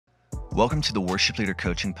Welcome to the Worship Leader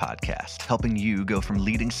Coaching Podcast, helping you go from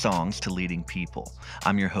leading songs to leading people.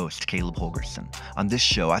 I'm your host, Caleb Holgerson. On this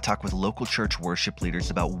show, I talk with local church worship leaders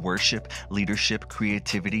about worship, leadership,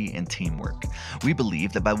 creativity, and teamwork. We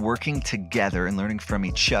believe that by working together and learning from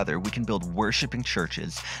each other, we can build worshiping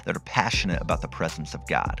churches that are passionate about the presence of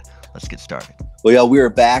God. Let's get started. Well, yeah, we are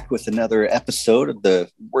back with another episode of the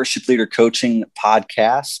Worship Leader Coaching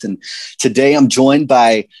Podcast. And today I'm joined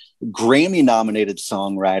by Grammy-nominated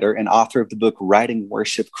songwriter and author of the book Writing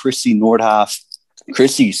Worship, Krissy Nordhoff.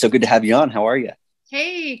 Krissy, so good to have you on. How are you?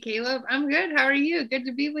 Hey, Caleb. I'm good. How are you? Good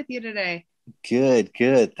to be with you today. Good.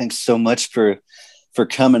 Thanks so much for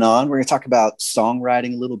coming on. We're going to talk about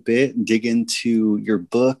songwriting a little bit and dig into your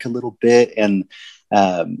book a little bit. And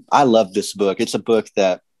I love this book. It's a book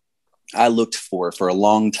that I looked for a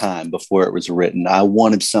long time before it was written. I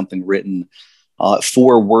wanted something written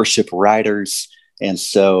for worship writers. And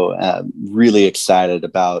so really excited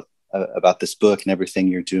about this book and everything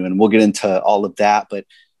you're doing. We'll get into all of that. But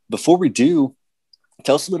before we do,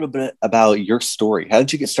 tell us a little bit about your story. How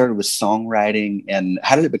did you get started with songwriting and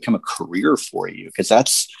how did it become a career for you? Because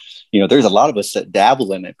that's, there's a lot of us that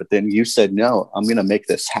dabble in it, but then you said, no, I'm going to make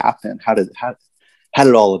this happen. How did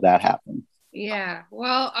all of that happen? Yeah,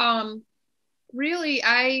 well, really,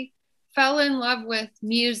 I fell in love with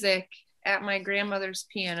music at my grandmother's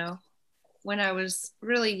piano when I was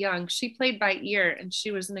really young. She played by ear and she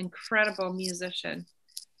was an incredible musician.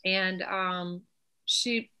 And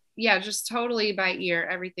just totally by ear,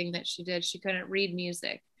 everything that she did. She couldn't read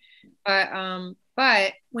music.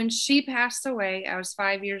 But when she passed away, I was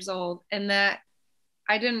 5 years old. And that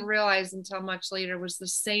I didn't realize until much later was the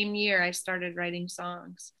same year I started writing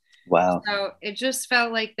songs. Wow. So it just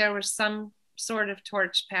felt like there was some sort of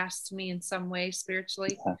torch passed to me in some way,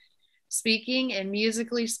 spiritually speaking and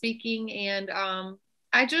musically speaking. And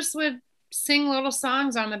I just would sing little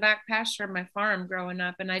songs on the back pasture of my farm growing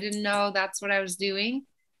up. And I didn't know that's what I was doing.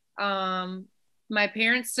 My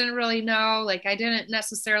parents didn't really know, like I didn't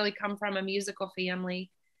necessarily come from a musical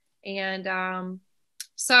family. And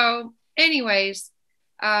so anyways,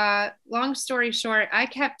 long story short, I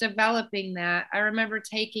kept developing that. I remember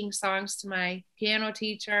taking songs to my piano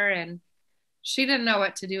teacher and she didn't know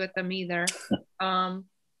what to do with them either.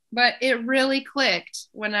 But it really clicked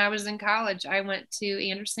when I was in college. I went to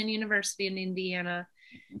Anderson University in Indiana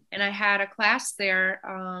and I had a class there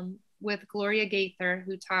with Gloria Gaither,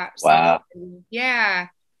 who taught. Wow. Yeah.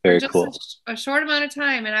 Very for just cool. a short amount of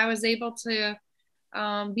time. And I was able to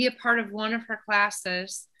be a part of one of her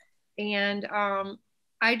classes. And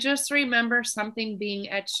I just remember something being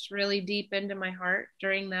etched really deep into my heart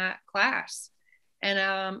during that class. And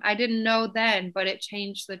I didn't know then, but it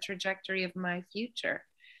changed the trajectory of my future.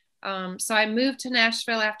 So I moved to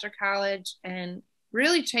Nashville after college and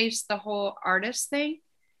really chased the whole artist thing.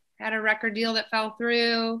 Had a record deal that fell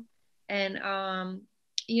through. And, I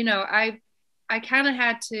kind of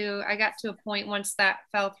I got to a point once that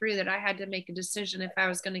fell through that I had to make a decision if I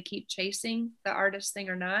was going to keep chasing the artist thing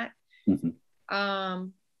or not. Mm-hmm.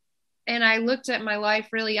 And I looked at my life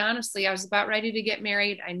really honestly. I was about ready to get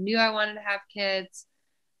married. I knew I wanted to have kids.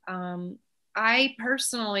 I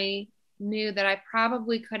personally knew that I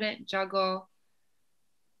probably couldn't juggle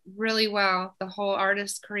really well the whole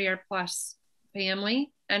artist career plus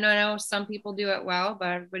family. And I know some people do it well, but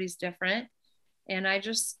everybody's different. And I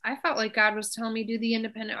felt like God was telling me do the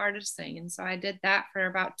independent artist thing. And so I did that for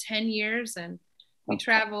about 10 years and we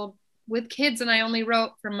traveled with kids and I only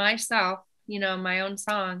wrote for myself, my own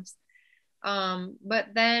songs. But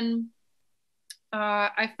then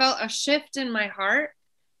I felt a shift in my heart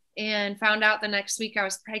and found out the next week I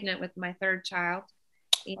was pregnant with my third child.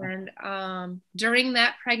 And during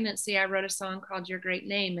that pregnancy, I wrote a song called Your Great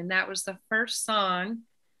Name. And that was the first song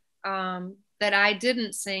that I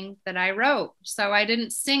didn't sing that I wrote. So I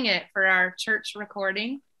didn't sing it for our church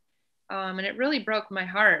recording. And it really broke my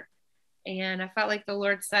heart. And I felt like the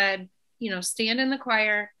Lord said, stand in the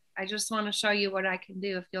choir. I just want to show you what I can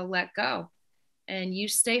do if you'll let go. And you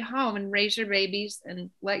stay home and raise your babies and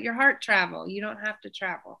let your heart travel. You don't have to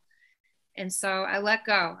travel. And so I let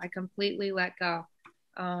go. I completely let go.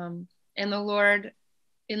 And the Lord,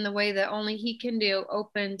 in the way that only He can do,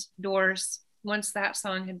 opened doors once that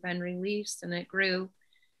song had been released and it grew.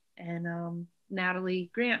 And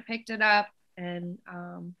Natalie Grant picked it up. And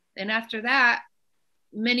after that,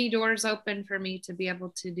 many doors opened for me to be able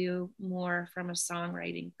to do more from a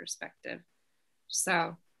songwriting perspective.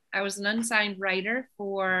 So I was an unsigned writer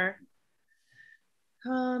for,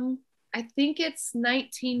 I think it's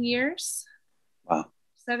 19 years. Wow.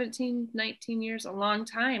 17, 19 years, a long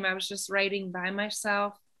time. I was just writing by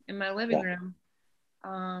myself in my living room.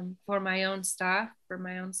 for my own stuff, for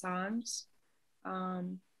my own songs.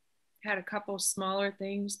 Had a couple smaller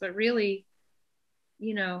things, but really,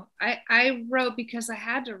 I wrote because I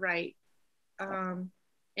had to write. And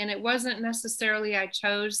it wasn't necessarily I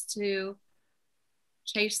chose to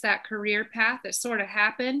chase that career path. It sort of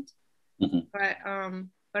happened, Mhm.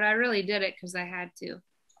 but I really did it because I had to.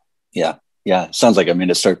 Yeah. Yeah. Sounds like, I mean,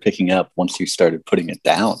 it started picking up once you started putting it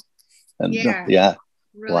down. And Yeah, yeah.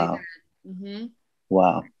 really Wow. did. Mm-hmm.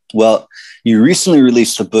 Wow. Well, you recently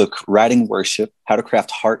released a book, Writing Worship: How to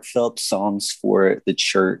Craft Heartfelt Songs for the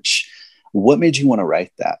Church. What made you want to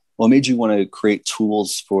write that? What made you want to create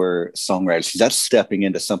tools for songwriters? Because that's stepping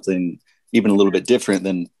into something even a little bit different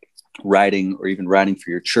than writing, or even writing for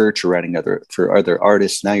your church or writing for other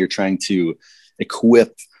artists. Now you're trying to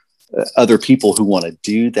equip other people who want to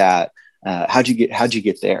do that. How'd you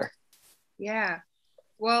get there? Yeah.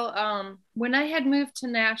 Well, when I had moved to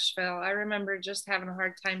Nashville, I remember just having a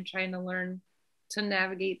hard time trying to learn to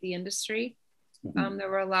navigate the industry. Mm-hmm. There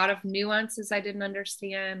were a lot of nuances I didn't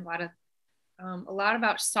understand, a lot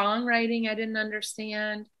about songwriting I didn't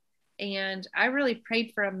understand, and I really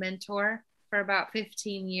prayed for a mentor for about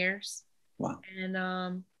 15 years. Wow.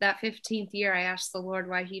 And that 15th year, I asked the Lord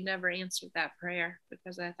why He never answered that prayer,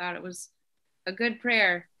 because I thought it was a good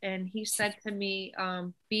prayer. And He said to me,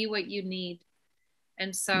 "Be what you need."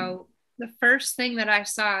 And so the first thing that I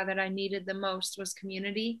saw that I needed the most was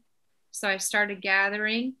community. So I started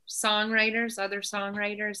gathering songwriters, other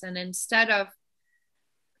songwriters, and instead of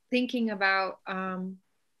thinking about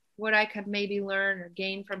what I could maybe learn or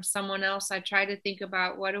gain from someone else, I try to think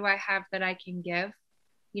about what do I have that I can give.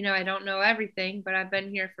 I don't know everything, but I've been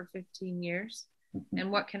here for 15 years, Mm-hmm.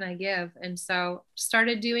 and what can I give? And so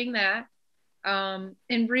started doing that. And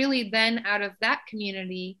really, then out of that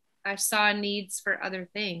community, I saw needs for other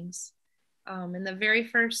things. And the very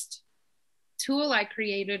first tool I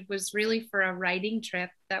created was really for a writing trip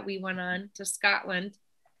that we went on to Scotland.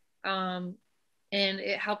 Um, and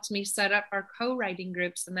it helped me set up our co-writing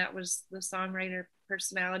groups, and that was the Songwriter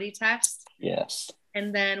personality test. Yes.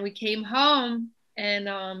 And then we came home, and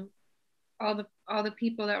all the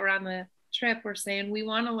people that were on the trip were saying, we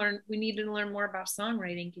need to learn more about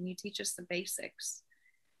songwriting. Can you teach us the basics?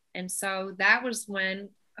 And so that was when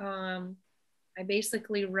I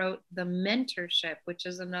basically wrote the mentorship, which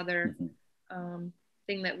is another Mm-hmm.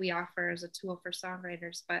 thing that we offer as a tool for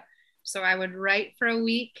songwriters. But so I would write for a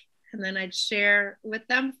week, and then I'd share with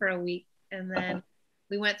them for a week. And Uh-huh. then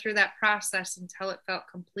we went through that process until it felt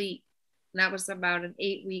complete. And that was about an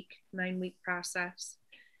 8-week, 9-week process.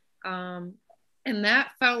 Um, and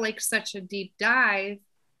that felt like such a deep dive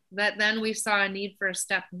that then we saw a need for a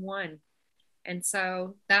step one. And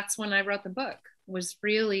so that's when I wrote the book, was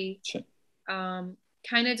really Sure.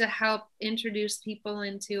 kind of to help introduce people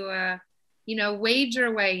into wade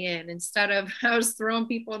your way in, instead of I was throwing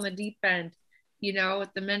people in the deep end,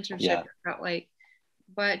 with the mentorship, Yeah. it felt like,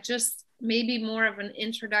 but just maybe more of an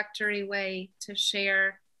introductory way to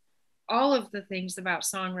share all of the things about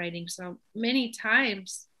songwriting. So many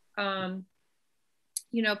times,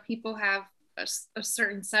 people have a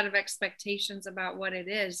certain set of expectations about what it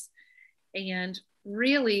is. And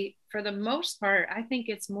really, for the most part, I think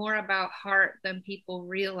it's more about heart than people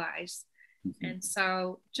realize. Mm-hmm. And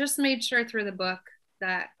so just made sure through the book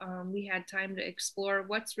that we had time to explore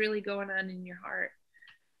what's really going on in your heart.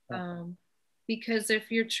 Um, because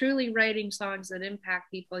if you're truly writing songs that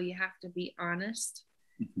impact people, you have to be honest,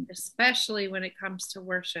 Mm-hmm. especially when it comes to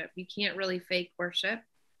worship. You can't really fake worship.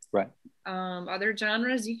 Right. Other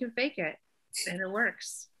genres, you can fake it and it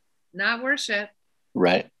works. Not worship.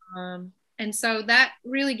 Right. And so that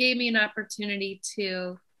really gave me an opportunity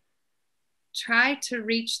to try to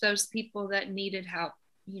reach those people that needed help,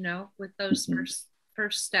 with those Mm-hmm.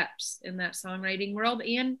 first steps in that songwriting world,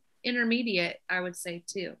 and intermediate, I would say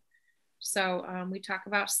too. So we talk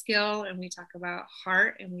about skill, and we talk about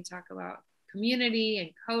heart, and we talk about community and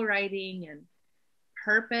co-writing and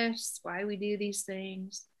purpose, why we do these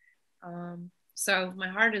things. So my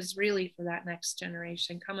heart is really for that next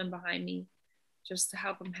generation coming behind me, just to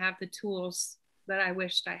help them have the tools that I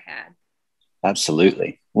wished I had.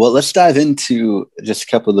 Absolutely. Well, let's dive into just a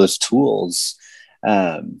couple of those tools.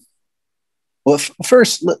 Um, well,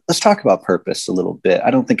 first, let's talk about purpose a little bit.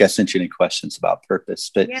 I don't think I sent you any questions about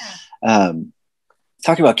purpose, but Yeah. um,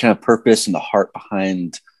 talk about kind of purpose and the heart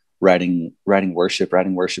behind writing worship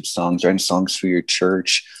songs, writing songs for your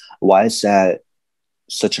church. Why is that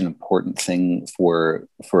such an important thing for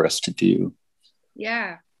us to do?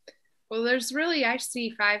 Yeah. Well, I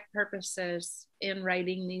see 5 purposes in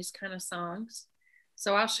writing these kind of songs.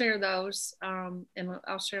 So I'll share those, and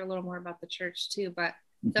I'll share a little more about the church too. But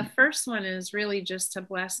The first one is really just to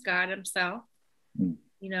bless God himself. Mm-hmm.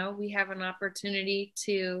 You know, we have an opportunity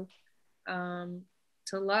to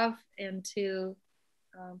love and to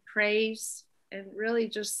praise and really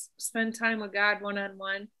just spend time with God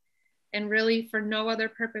one-on-one, and really for no other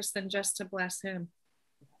purpose than just to bless him.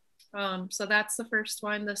 So that's the first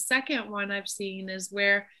one. The second one I've seen is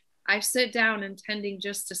where I sit down intending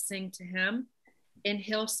just to sing to him, and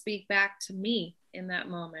he'll speak back to me in that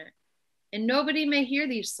moment. And nobody may hear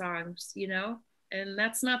these songs, you know, and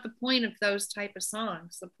that's not the point of those type of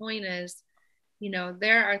songs. The point is, you know,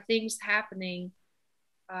 there are things happening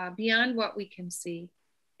beyond what we can see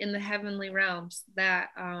in the heavenly realms that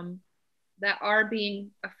that are being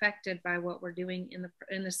affected by what we're doing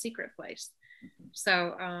in the secret place.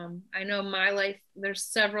 So I know my life, there's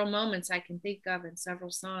several moments I can think of in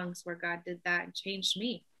several songs where God did that and changed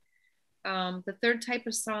me. The third type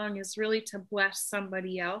of song is really to bless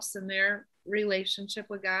somebody else in their relationship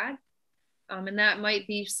with God. And that might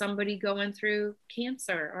be somebody going through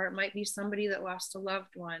cancer, or it might be somebody that lost a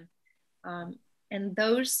loved one. And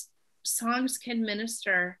those songs can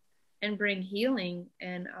minister and bring healing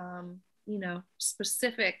and, you know,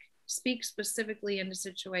 speak specifically into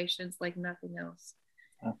situations like nothing else.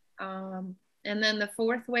 And then the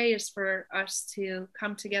fourth way is for us to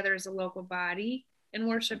come together as a local body and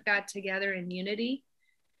worship God together in unity.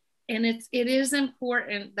 And it is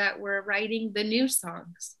important that we're writing the new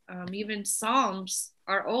songs. Even Psalms,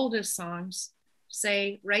 our oldest songs,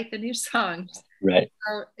 say, write the new songs. Right.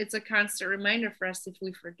 So it's a constant reminder for us if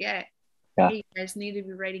we forget, hey, you guys need to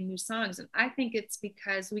be writing new songs. And I think it's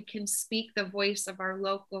because we can speak the voice of our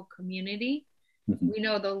local community. We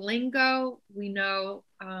know the lingo, we know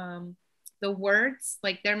the words.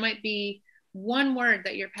 Like there might be one word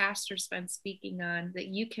that your pastor's been speaking on that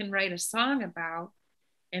you can write a song about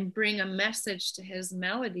and bring a message to his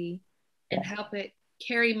melody and help it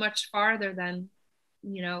carry much farther than,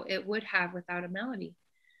 you know, it would have without a melody.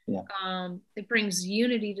 It brings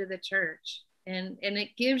unity to the church, and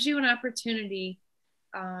it gives you an opportunity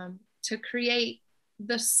to create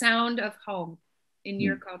the sound of home in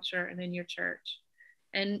your culture and in your church.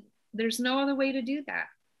 And there's no other way to do that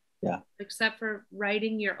except for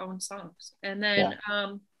writing your own songs. And then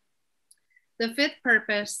the fifth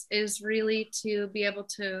purpose is really to be able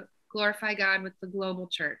to glorify God with the global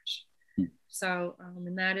church. So,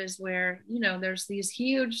 and that is where, you know, there's these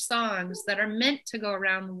huge songs that are meant to go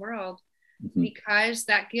around the world because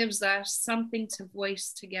that gives us something to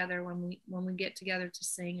voice together when we get together to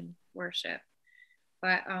sing and worship.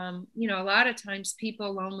 But, you know, a lot of times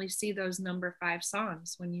people only see those number 5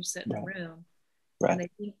 songs when you sit in a room. And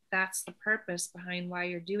they think that's the purpose behind why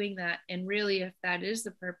you're doing that. And really, if that is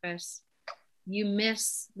the purpose, you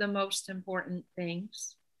miss the most important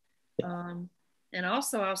things. And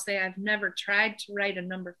also, I'll say I've never tried to write a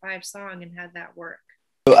number 5 song and had that work.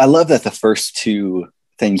 So I love that the first 2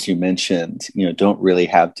 things you mentioned, you know, don't really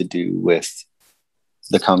have to do with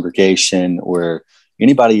the congregation or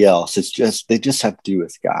anybody else. It's just, they just have to do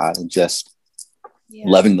with God and just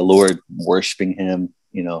loving the Lord, worshiping him.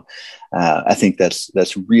 You know, I think that's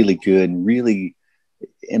really good and really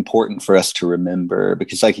important for us to remember,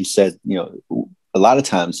 because like you said, you know, a lot of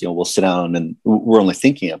times, you know, we'll sit down and we're only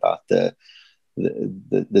thinking about the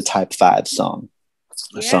type 5 song,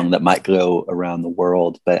 a song that might go around the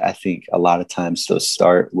world. But I think a lot of times those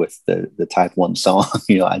start with the type 1 song.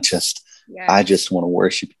 You know, I just want to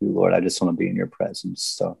worship you, Lord. I just want to be in your presence.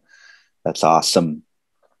 So that's awesome.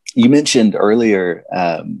 You mentioned earlier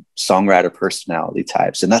songwriter personality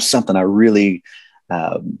types, and that's something I really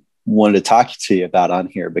wanted to talk to you about on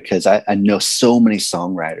here, because I know so many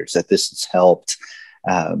songwriters that this has helped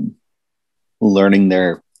learning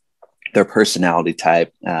their personality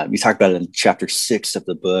type. You talk about it in chapter 6 of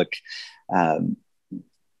the book.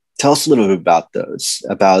 Tell us a little bit about those,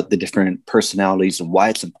 about the different personalities and why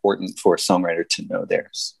it's important for a songwriter to know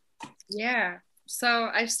theirs. Yeah. So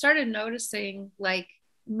I started noticing like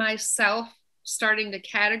myself starting to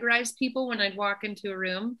categorize people when I'd walk into a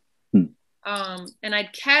room. And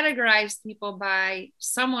I'd categorize people by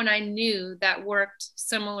someone I knew that worked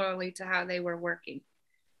similarly to how they were working,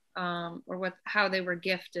 or how they were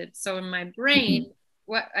gifted. So in my brain,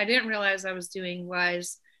 what I didn't realize I was doing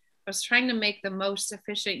was I was trying to make the most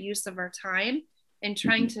efficient use of our time and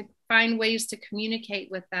trying to find ways to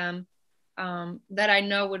communicate with them that I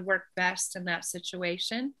know would work best in that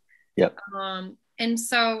situation. And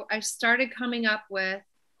so I started coming up with,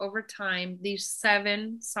 over time, these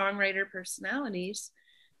 7 songwriter personalities.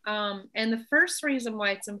 And the first reason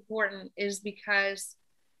why it's important is because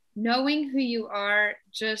knowing who you are,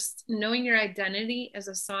 just knowing your identity as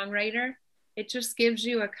a songwriter, it just gives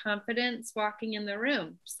you a confidence walking in the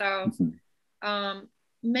room. So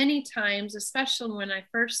many times, especially when I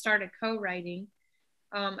first started co-writing,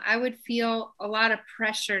 I would feel a lot of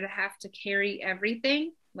pressure to have to carry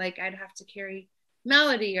everything. Like I'd have to carry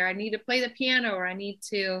melody, or I need to play the piano, or I need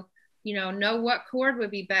to, know what chord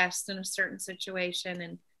would be best in a certain situation.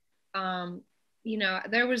 And,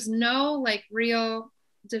 there was no like real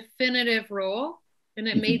definitive role, and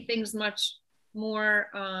it made things much more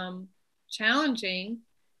challenging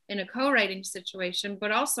in a co-writing situation,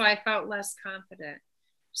 but also I felt less confident.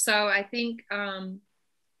 So I think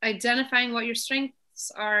identifying what your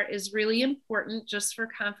strengths are is really important, just for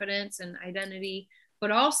confidence and identity, but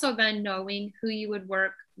also then knowing who you would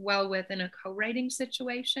work well with in a co-writing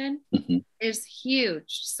situation is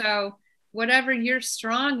huge. So whatever you're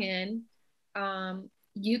strong in,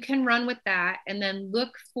 you can run with that, and then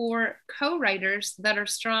look for co-writers that are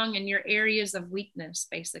strong in your areas of weakness,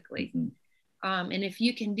 basically. And if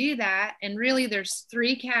you can do that, and really there's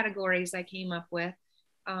 3 categories I came up with.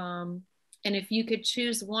 And if you could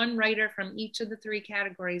choose one writer from each of the 3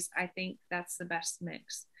 categories, I think that's the best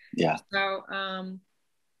mix. Yeah. So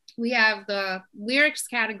we have the lyrics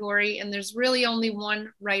category, and there's really only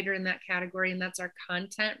one writer in that category, and that's our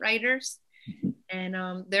content writers.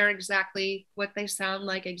 And they're exactly what they sound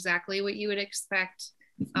like, exactly what you would expect.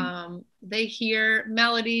 They hear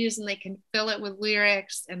melodies and they can fill it with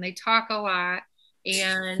lyrics, and they talk a lot,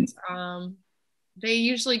 and they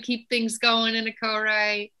usually keep things going in a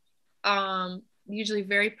co-write, usually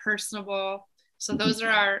very personable. So those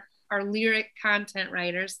are our lyric content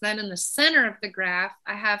writers. Then in the center of the graph,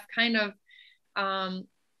 I have kind of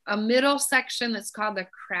a middle section that's called the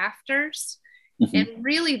crafters. And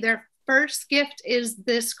really their first gift is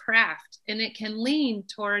this craft, and it can lean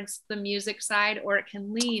towards the music side, or it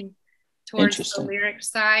can lean towards the lyric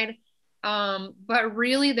side. But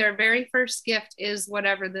really their very first gift is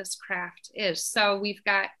whatever this craft is. So we've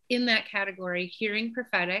got in that category hearing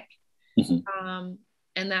prophetic.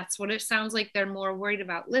 And that's what it sounds like. They're more worried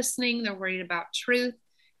about listening. They're worried about truth.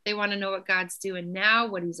 They want to know what God's doing now,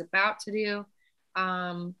 what he's about to do.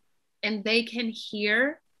 And they can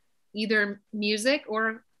hear either music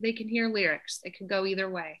or they can hear lyrics. It could go either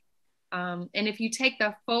way. And if you take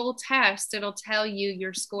the full test, it'll tell you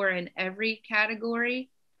your score in every category.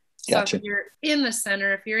 So Gotcha. if you're in the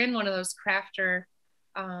center, if you're in one of those crafter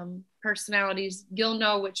personalities, you'll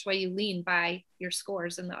know which way you lean by your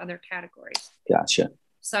scores in the other categories. Gotcha.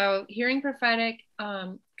 So hearing prophetic,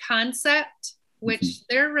 concept, which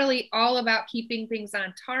they're really all about keeping things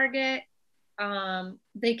on target.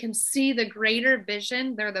 They can see the greater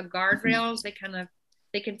vision. They're the guardrails.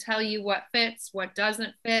 They can tell you what fits, what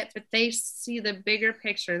doesn't fit, but they see the bigger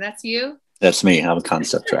picture. That's you? That's me. I'm a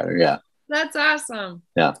concept writer. Yeah. That's awesome.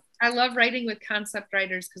 Yeah. I love writing with concept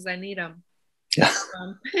writers because I need them. Yeah.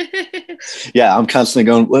 Yeah. I'm constantly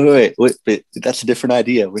going, wait, that's a different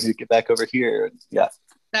idea. We need to get back over here. Yeah.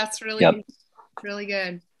 That's really, really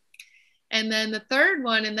good. And then the third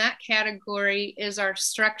one in that category is our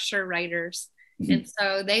structure writers. And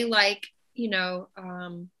so they like,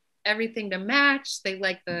 everything to match. They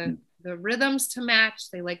like the rhythms to match.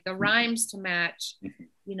 They like the rhymes to match,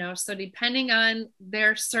 so depending on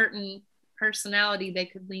their certain personality, they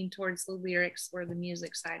could lean towards the lyrics or the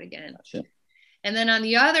music side again. Gotcha. And then on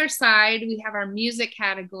the other side, we have our music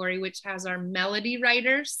category, which has our melody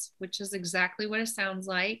writers, which is exactly what it sounds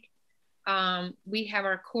like. We have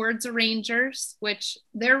our chords arrangers, which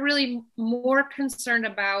they're really more concerned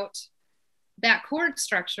about that chord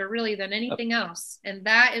structure really than anything else. And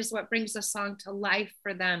that is what brings a song to life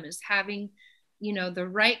for them, is having, the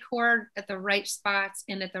right chord at the right spots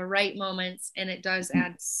and at the right moments. And it does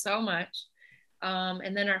add so much.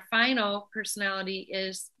 And then our final personality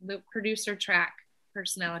is the producer track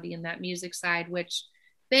personality in that music side, which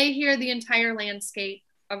they hear the entire landscape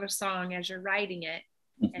of a song as you're writing it.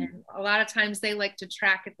 And a lot of times they like to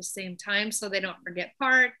track at the same time so they don't forget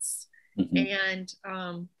parts. And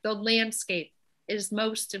the landscape is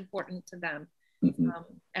most important to them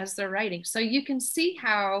as they're writing. So you can see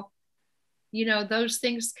how, those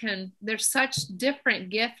things they're such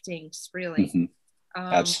different giftings, really.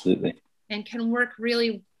 Absolutely. And can work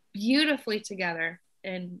really beautifully together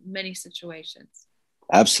in many situations.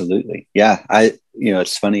 Absolutely. Yeah.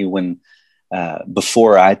 It's funny when,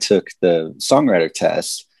 before I took the songwriter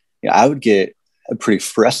test, I would get pretty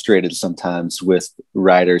frustrated sometimes with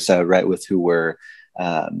writers I would write with who were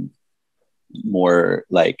more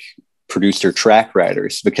like producer track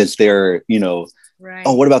writers, because they're, right.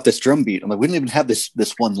 Oh, what about this drum beat? I'm like, we don't even have this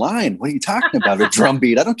one line. What are you talking about? A drum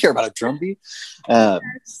beat? I don't care about a drum beat.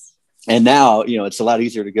 Yes. And now, it's a lot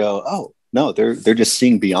easier to go, oh, No, they're just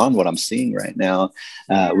seeing beyond what I'm seeing right now,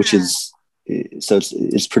 which Yeah. is so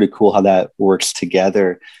it's pretty cool how that works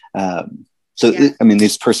together. So Yeah. I mean,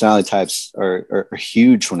 these personality types are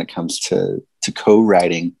huge when it comes to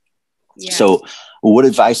co-writing. Yeah. So, what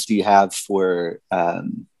advice do you have for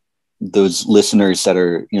those listeners that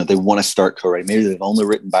are, they want to start co-writing? Maybe they've only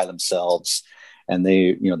written by themselves, and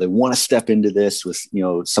they want to step into this with,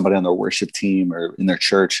 somebody on their worship team or in their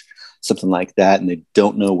church, something like that, and they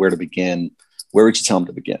don't know where to begin. Where would you tell them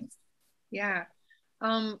to begin? Yeah.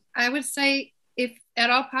 I would say, if at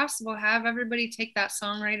all possible, have everybody take that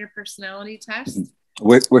songwriter personality test.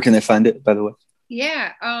 Mm-hmm. Where can they find it, by the way?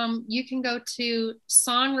 Yeah. You can go to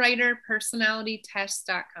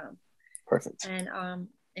songwriterpersonalitytest.com. Perfect.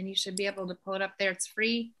 And you should be able to pull it up there. It's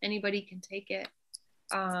free. Anybody can take it.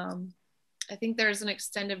 I think there's an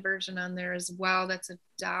extended version on there as well. That's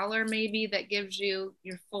 $1 maybe, that gives you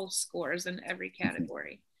your full scores in every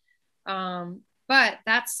category. But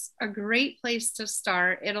that's a great place to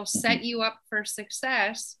start. It'll set you up for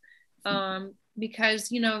success,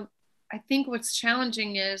 because, I think what's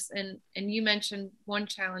challenging is, and you mentioned one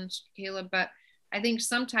challenge, Caleb, but I think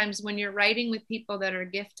sometimes when you're writing with people that are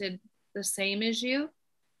gifted the same as you,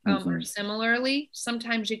 or similarly,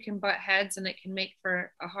 sometimes you can butt heads and it can make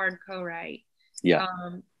for a hard co-write. Yeah.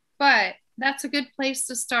 But that's a good place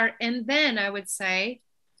to start. And then I would say,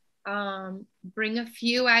 bring a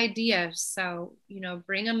few ideas. So,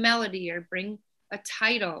 bring a melody, or bring a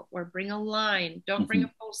title, or bring a line. Don't bring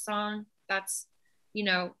a full song. That's,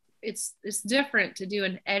 it's different to do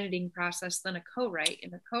an editing process than a co-write.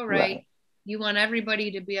 In a co-write, right, you want everybody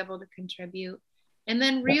to be able to contribute. And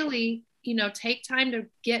then really, take time to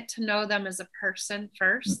get to know them as a person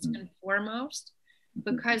first and foremost,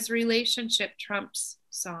 because relationship trumps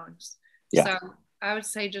songs. Yeah. So I would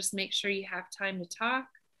say just make sure you have time to talk,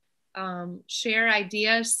 share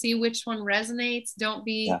ideas, see which one resonates. Don't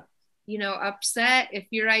be, upset if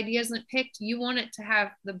your idea isn't picked. You want it to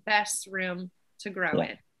have the best room to grow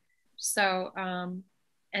in. So,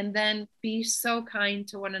 and then be so kind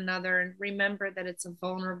to one another, and remember that it's a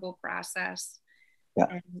vulnerable process.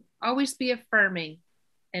 And always be affirming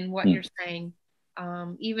in what you're saying.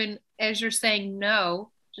 Even as you're saying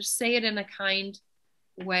no, just say it in a kind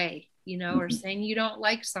way, or saying you don't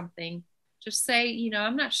like something. Just say,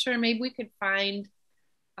 I'm not sure, maybe we could find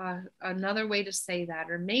another way to say that,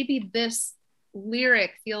 or maybe this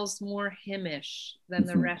lyric feels more hymnish than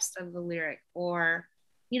the rest of the lyric, or,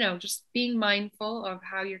 just being mindful of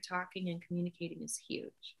how you're talking and communicating is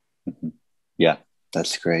huge. Yeah,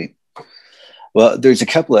 that's great. Well, there's a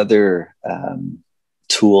couple other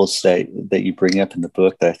tools that you bring up in the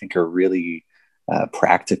book that I think are really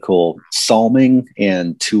practical: psalming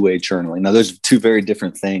and two-way journaling. Now, those are two very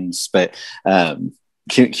different things, but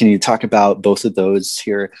can you talk about both of those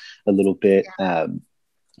here a little bit?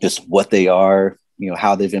 Just what they are,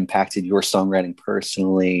 how they've impacted your songwriting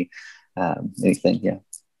personally, anything.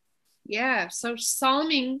 Yeah. So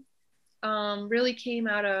psalming really came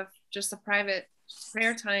out of just a private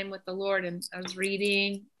prayer time with the Lord, and I was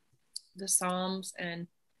reading the Psalms, and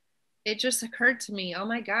it just occurred to me, oh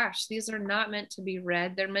my gosh, these are not meant to be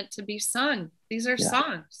read, they're meant to be sung. These are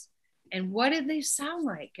songs. And what did they sound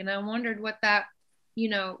like? And I wondered what that,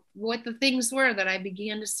 what the things were that I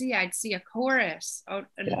began to see. I'd see a chorus.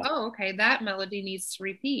 Okay, that melody needs to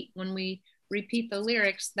repeat. When we repeat the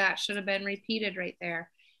lyrics, that should have been repeated right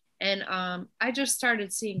there. And I just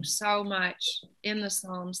started seeing so much in the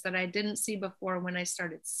Psalms that I didn't see before when I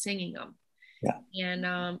started singing them. And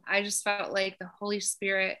I just felt like the Holy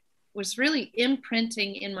Spirit was really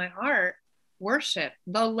imprinting in my heart worship,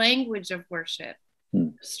 the language of worship,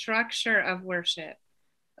 the structure of worship,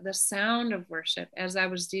 the sound of worship as I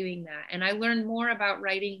was doing that. And I learned more about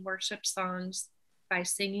writing worship songs by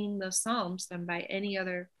singing the Psalms than by any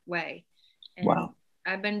other way. And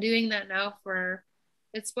I've been doing that now for,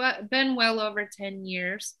 it's been well over 10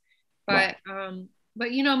 years, but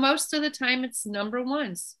most of the time it's number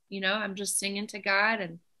ones. I'm just singing to God,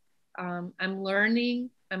 and I'm learning,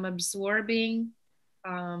 I'm absorbing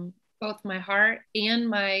both my heart and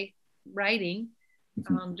my writing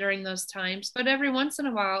during those times. But every once in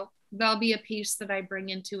a while, there'll be a piece that I bring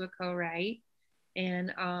into a co-write,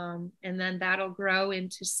 and then that'll grow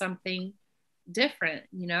into something different,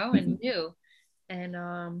 and new.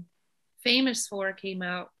 And Famous For came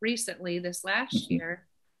out recently this last year.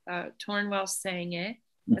 Tornwell sang it,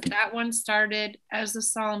 but that one started as a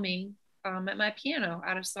psalming at my piano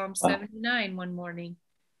out of Psalm 79 one morning,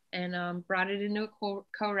 and brought it into a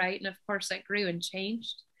co-write, and of course that grew and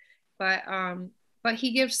changed. But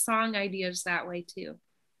he gives song ideas that way too.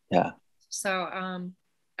 So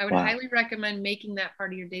I would Wow. highly recommend making that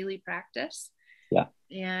part of your daily practice. Yeah.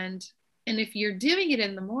 And if you're doing it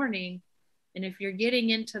in the morning, and if you're getting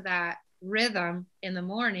into that rhythm in the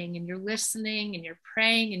morning, and you're listening and you're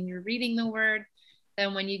praying and you're reading the word,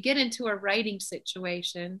 then when you get into a writing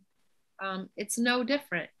situation, it's no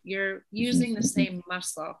different. You're using the same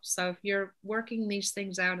muscle. So if you're working these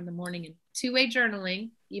things out in the morning, and two-way journaling,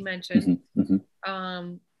 you mentioned,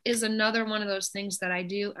 is another one of those things that I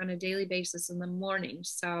do on a daily basis in the morning.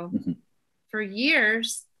 So for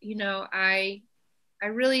years, you know, I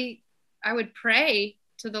would pray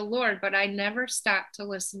to the Lord, but I never stopped to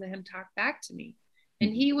listen to him talk back to me.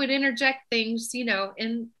 And he would interject things, you know,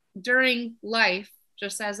 during life,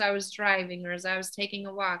 just as I was driving or as I was taking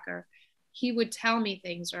a walk, or he would tell me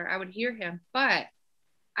things, or I would hear him. But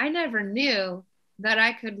I never knew that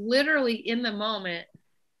I could literally in the moment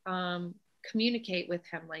communicate with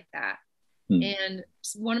him like that. And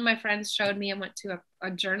one of my friends showed me, I went to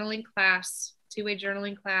a journaling class, two-way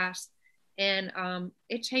journaling class, and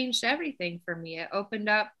it changed everything for me. It opened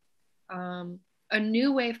up a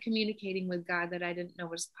new way of communicating with God that I didn't know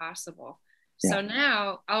was possible. So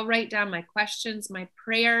now I'll write down my questions, my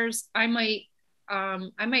prayers. I might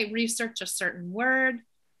research a certain word,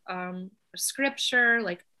 a scripture,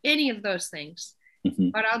 like any of those things.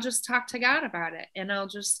 But I'll just talk to God about it, and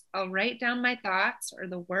I'll write down my thoughts or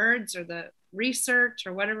the words or the research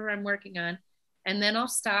or whatever I'm working on. And then I'll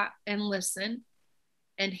stop and listen,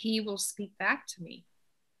 and he will speak back to me.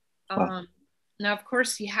 Wow. Now, of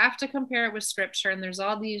course, you have to compare it with scripture, and there's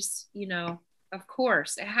all these, you know, of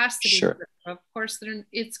course it has to be, sure. Of course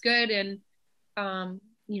it's good. And,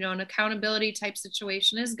 you know, an accountability type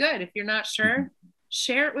situation is good. If you're not sure,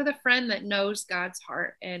 share it with a friend that knows God's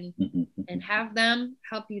heart, and have them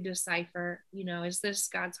help you decipher, you know, is this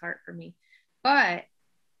God's heart for me? But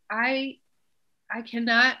I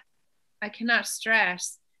cannot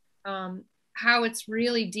stress how it's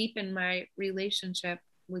really deepened my relationship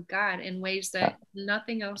with God in ways that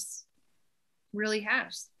nothing else really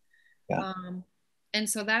has. And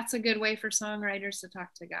so that's a good way for songwriters to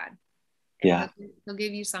talk to God. And he'll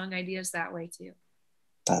give you song ideas that way too.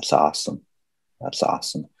 That's awesome. That's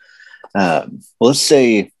awesome. Well, let's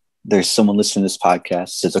say there's someone listening to this podcast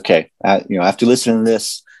says, okay, you know, after listening to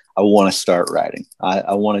this, I want to start writing.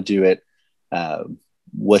 I want to do it.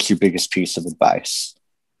 What's your biggest piece of advice?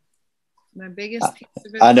 My biggest piece of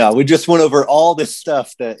advice. I know we just went over all this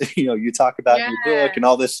stuff that, you know, you talk about in your book and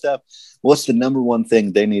all this stuff. What's the number one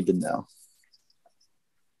thing they need to know?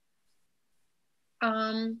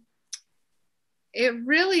 It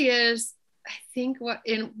really is, I think,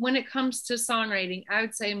 when it comes to songwriting, I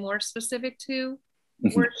would say more specific to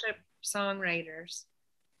worship songwriters.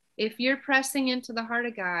 If you're pressing into the heart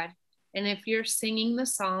of God, and if you're singing the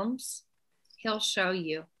Psalms, he'll show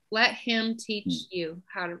you. Let him teach you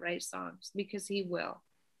how to write songs, because he will.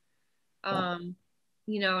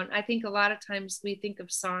 You know, and I think a lot of times we think of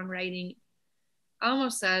songwriting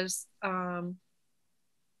almost as, I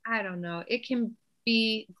don't know, it can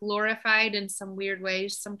be glorified in some weird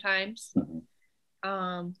ways sometimes.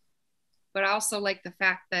 But I also like the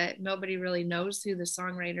fact that nobody really knows who the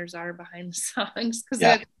songwriters are behind the songs,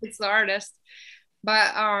 because it's the artist.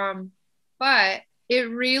 But it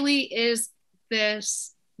really is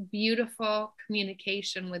this beautiful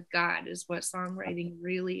communication with God is what songwriting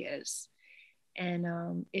really is.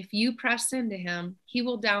 And if you press into him, he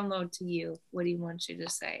will download to you what he wants you to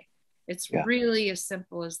say. It's really as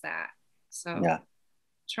simple as that. So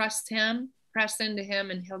trust him, press into him,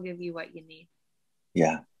 and he'll give you what you need.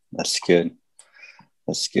 Yeah, that's good.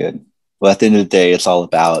 That's good. Well, at the end of the day, it's all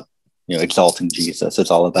about, you know, exalting Jesus.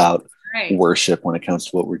 It's all about worship when it comes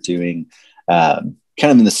to what we're doing.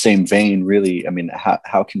 Kind of in the same vein, really. I mean,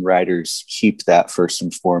 how can writers keep that first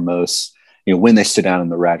and foremost, you know, when they sit down in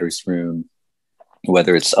the writer's room,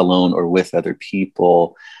 whether it's alone or with other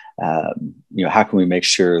people, you know, how can we make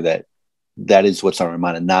sure that is what's on our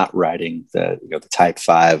mind, and not writing the, you know, the type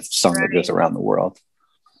 5 song that goes around the world?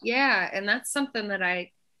 Yeah. And that's something that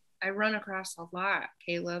I run across a lot,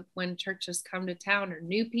 Caleb, when churches come to town or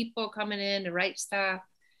new people coming in to write stuff.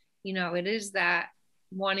 You know, it is that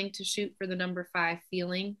wanting to shoot for the number 5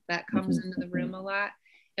 feeling that comes into the room a lot.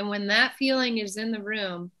 And when that feeling is in the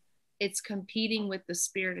room, it's competing with the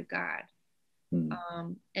Spirit of God.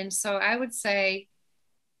 And so I would say,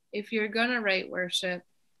 if you're going to write worship,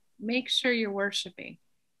 make sure you're worshiping.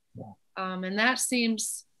 And that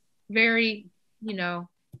seems very, you know,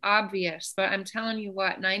 obvious, but I'm telling you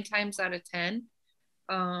what, 9 times out of 10,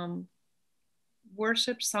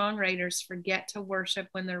 worship songwriters forget to worship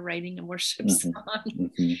when they're writing a worship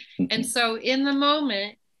song. And so in the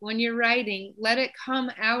moment when you're writing, let it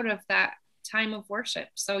come out of that time of worship.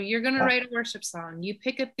 So you're going to write a worship song. You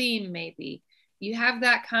pick a theme, maybe. You have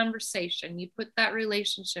that conversation. You put that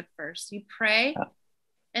relationship first. You pray,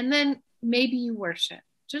 and then maybe you worship.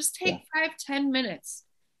 Just take 5-10 minutes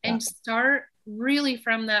and start really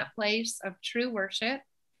from that place of true worship,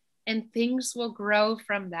 and things will grow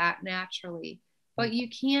from that naturally. But you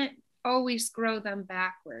can't always grow them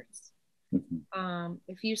backwards.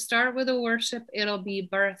 If you start with a worship, it'll be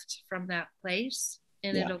birthed from that place,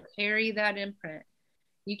 and it'll carry that imprint.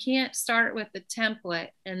 You can't start with the template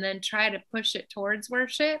and then try to push it towards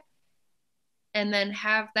worship and then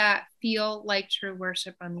have that feel like true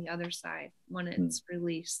worship on the other side when it's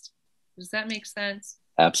released. Does that make sense?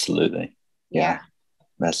 Absolutely. Yeah.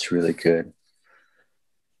 That's really good.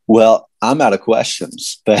 Well, I'm out of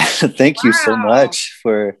questions, but thank you so much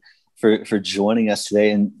for joining us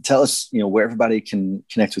today, and tell us, where everybody can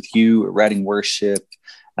connect with you, writing worship,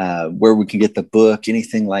 where we can get the book,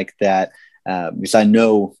 anything like that. Because I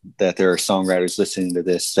know that there are songwriters listening to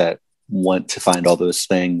this that want to find all those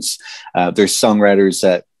things. There's songwriters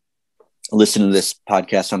that listen to this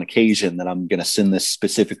podcast on occasion that I'm going to send this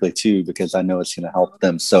specifically to, because I know it's going to help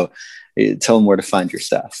them. So tell them where to find your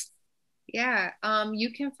stuff. Yeah.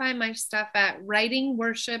 You can find my stuff at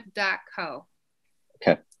writingworship.co.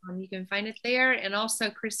 Okay. You can find it there, and also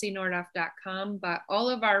KrissyNordhoff.com. But all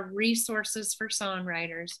of our resources for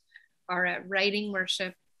songwriters are at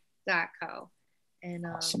writingworship.co. And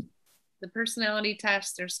awesome. The personality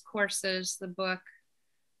test, there's courses, the book,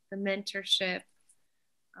 the mentorship.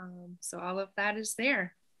 So all of that is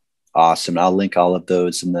there. Awesome. I'll link all of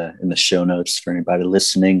those in the show notes for anybody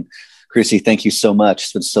listening. Krissy, thank you so much.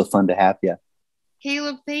 It's been so fun to have you.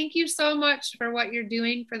 Caleb, thank you so much for what you're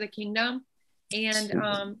doing for the kingdom.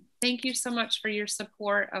 And thank you so much for your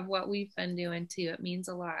support of what we've been doing too. It means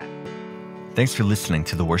a lot. Thanks for listening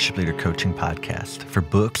to the Worship Leader Coaching Podcast. For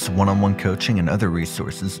books, one-on-one coaching, and other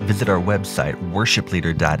resources, visit our website,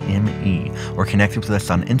 worshipleader.me, or connect with us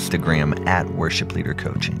on Instagram at Worship Leader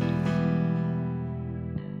Coaching.